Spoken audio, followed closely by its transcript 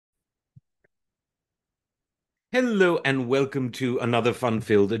Hello and welcome to another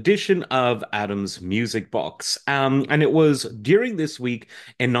fun-filled edition of Adam's Music Box. And it was during this week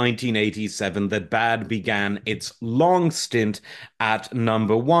in 1987 that Bad began its long stint at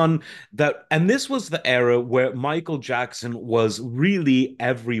number one. And this was the era where Michael Jackson was really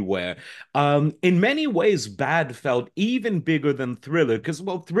everywhere. In many ways, Bad felt even bigger than Thriller because,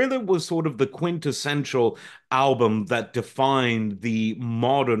 well, Thriller was sort of the quintessential album that defined the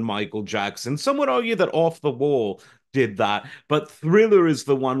modern Michael Jackson. Some would argue that Off the Wall did that, but Thriller is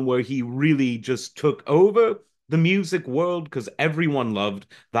the one where he really just took over the music world because everyone loved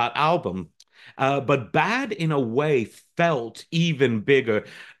that album. But Bad, in a way, felt even bigger.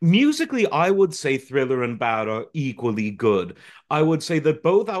 Musically, I would say Thriller and Bad are equally good. I would say that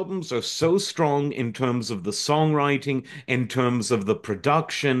both albums are so strong in terms of the songwriting, in terms of the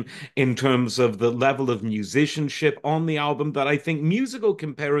production, in terms of the level of musicianship on the album, that I think musical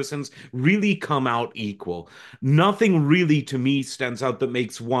comparisons really come out equal. Nothing really, to me, stands out that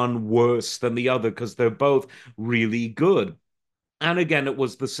makes one worse than the other because they're both really good. And again, it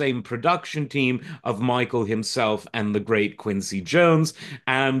was the same production team of Michael himself and the great Quincy Jones.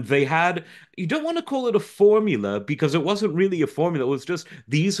 And they had, you don't want to call it a formula because it wasn't really a formula. It was just,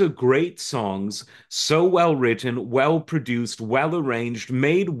 these are great songs, so well written, well produced, well arranged,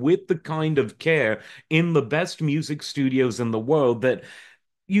 made with the kind of care in the best music studios in the world that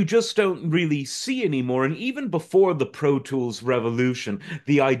you just don't really see anymore. And even before the Pro Tools revolution,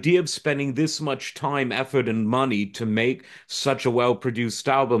 the idea of spending this much time, effort, and money to make such a well-produced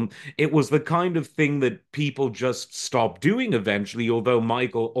album, it was the kind of thing that people just stopped doing eventually, although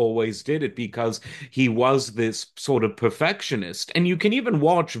Michael always did it because he was this sort of perfectionist. And you can even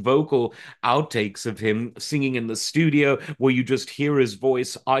watch vocal outtakes of him singing in the studio where you just hear his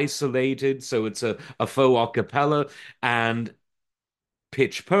voice isolated, so it's a faux a cappella, and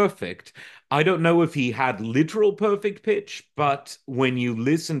pitch perfect. I don't know if he had literal perfect pitch, but when you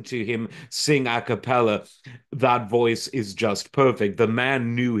listen to him sing a cappella, that voice is just perfect. The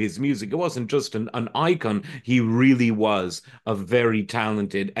man knew his music. It wasn't just an icon, he really was a very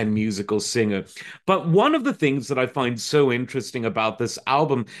talented and musical singer. But one of the things that I find so interesting about this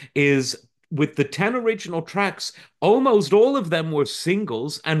album is with the 10 original tracks, almost all of them were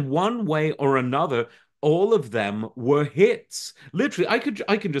singles, and one way or another, all of them were hits. Literally,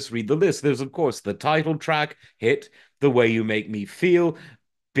 I can just read the list. There's of course the title track hit, The Way You Make Me Feel,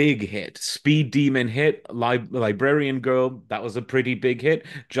 big hit. Speed Demon hit. Librarian Girl, that was a pretty big hit.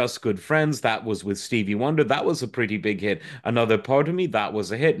 Just Good Friends, that was with Stevie Wonder, that was a pretty big hit. Another Part of Me, that was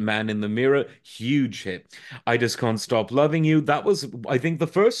a hit. Man in the Mirror, huge hit. I Just Can't Stop Loving You, that was, I think, the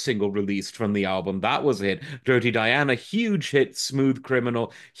first single released from the album. That was a hit. Dirty Diana, huge hit. Smooth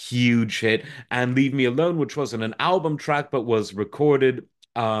Criminal, huge hit. And Leave Me Alone, which wasn't an album track but was recorded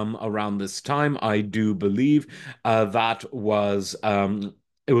around this time, I do believe. That was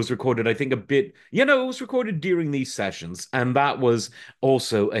it was recorded, I think, it was recorded during these sessions, and that was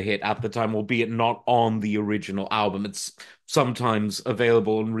also a hit at the time, albeit not on the original album. It's sometimes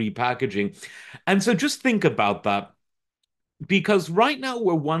available in repackaging. And so just think about that because right now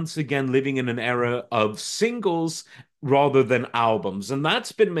we're once again living in an era of singles rather than albums. And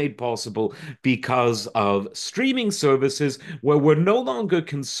that's been made possible because of streaming services where we're no longer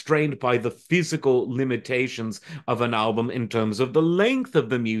constrained by the physical limitations of an album in terms of the length of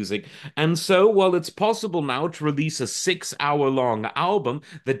the music. And so, while it's possible now to release a 6 hour long album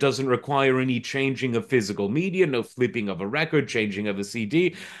that doesn't require any changing of physical media, no flipping of a record, changing of a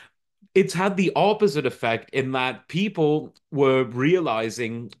CD, it's had the opposite effect in that people were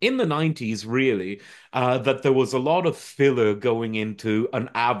realizing in the 90s, really, that there was a lot of filler going into an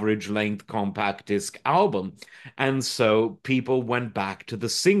average length compact disc album. And so people went back to the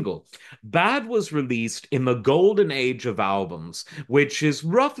single. Bad was released in the golden age of albums, which is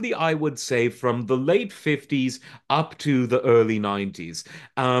roughly, I would say, from the late 50s up to the early 90s.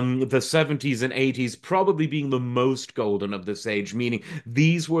 The 70s and 80s probably being the most golden of this age, meaning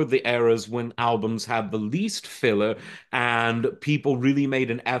these were the eras when albums had the least filler and people really made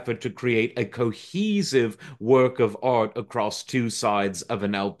an effort to create a cohesive work of art across two sides of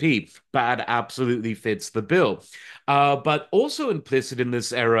an LP. Bad absolutely fits the bill. But also implicit in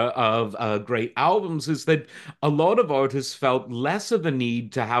this era of great albums is that a lot of artists felt less of a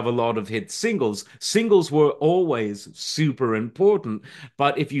need to have a lot of hit singles. Singles were always super important,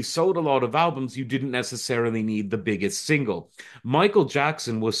 but if you sold a lot of albums, you didn't necessarily need the biggest single. Michael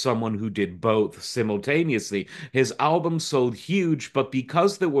Jackson was someone who did both simultaneously. His albums sold huge, but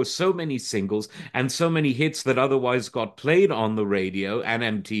because there were so many singles and so many hits that otherwise got played on the radio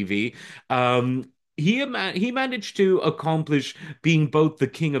and MTV, he managed to accomplish being both the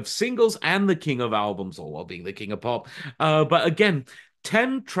king of singles and the king of albums, or well, being the king of pop. But again,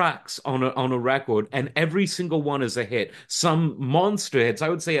 10 tracks on a record, and every single one is a hit. Some monster hits. I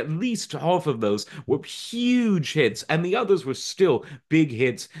would say at least half of those were huge hits, and the others were still big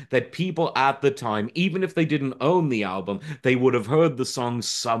hits that people at the time, even if they didn't own the album, they would have heard the song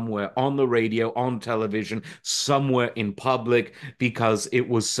somewhere on the radio, on television, somewhere in public because it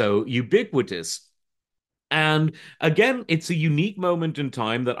was so ubiquitous. And again, it's a unique moment in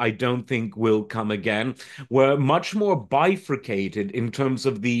time that I don't think will come again. We're much more bifurcated in terms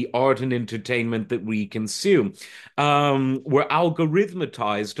of the art and entertainment that we consume. We're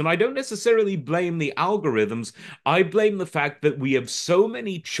algorithmatized, and I don't necessarily blame the algorithms. I blame the fact that we have so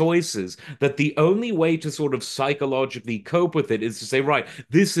many choices that the only way to sort of psychologically cope with it is to say, right,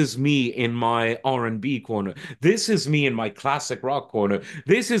 this is me in my R&B corner. This is me in my classic rock corner.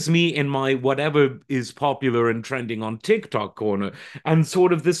 This is me in my whatever is popular and trending on TikTok corner. And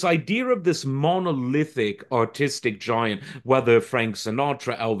sort of this idea of this monolithic artistic giant, whether Frank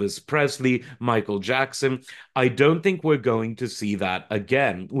Sinatra, Elvis Presley, Michael Jackson, I don't think we're going to see that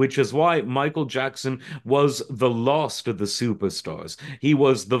again, which is why Michael Jackson was the last of the superstars. He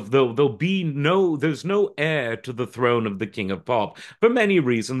was there'll be no, there's no heir to the throne of the King of Pop for many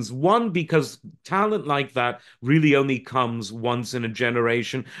reasons. One, because talent like that really only comes once in a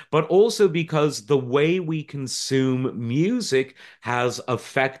generation, but also because the way we consume music has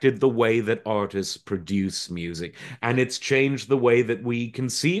affected the way that artists produce music, and it's changed the way that we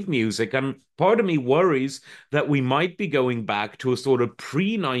conceive music. And part of me worries that we might be going back to a sort of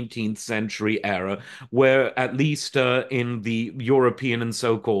pre-19th century era where, at least in the European and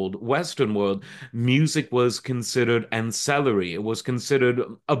so-called Western world, music was considered ancillary. It was considered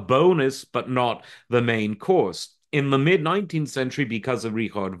a bonus, but not the main course. In the mid 19th century, because of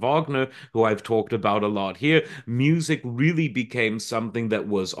Richard Wagner, who I've talked about a lot here, music really became something that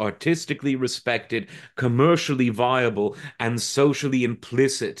was artistically respected, commercially viable, and socially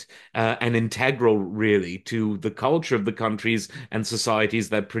implicit and integral, really, to the culture of the countries and societies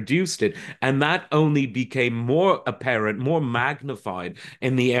that produced it. And that only became more apparent, more magnified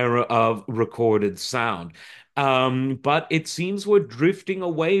in the era of recorded sound. But it seems we're drifting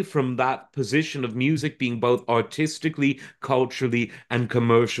away from that position of music being both artistically, culturally, and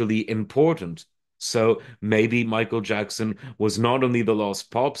commercially important. So maybe Michael Jackson was not only the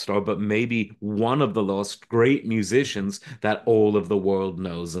lost pop star, but maybe one of the lost great musicians that all of the world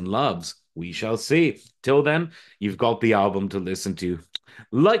knows and loves. We shall see. Till then, you've got the album to listen to.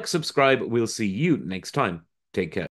 Like, subscribe. We'll see you next time. Take care.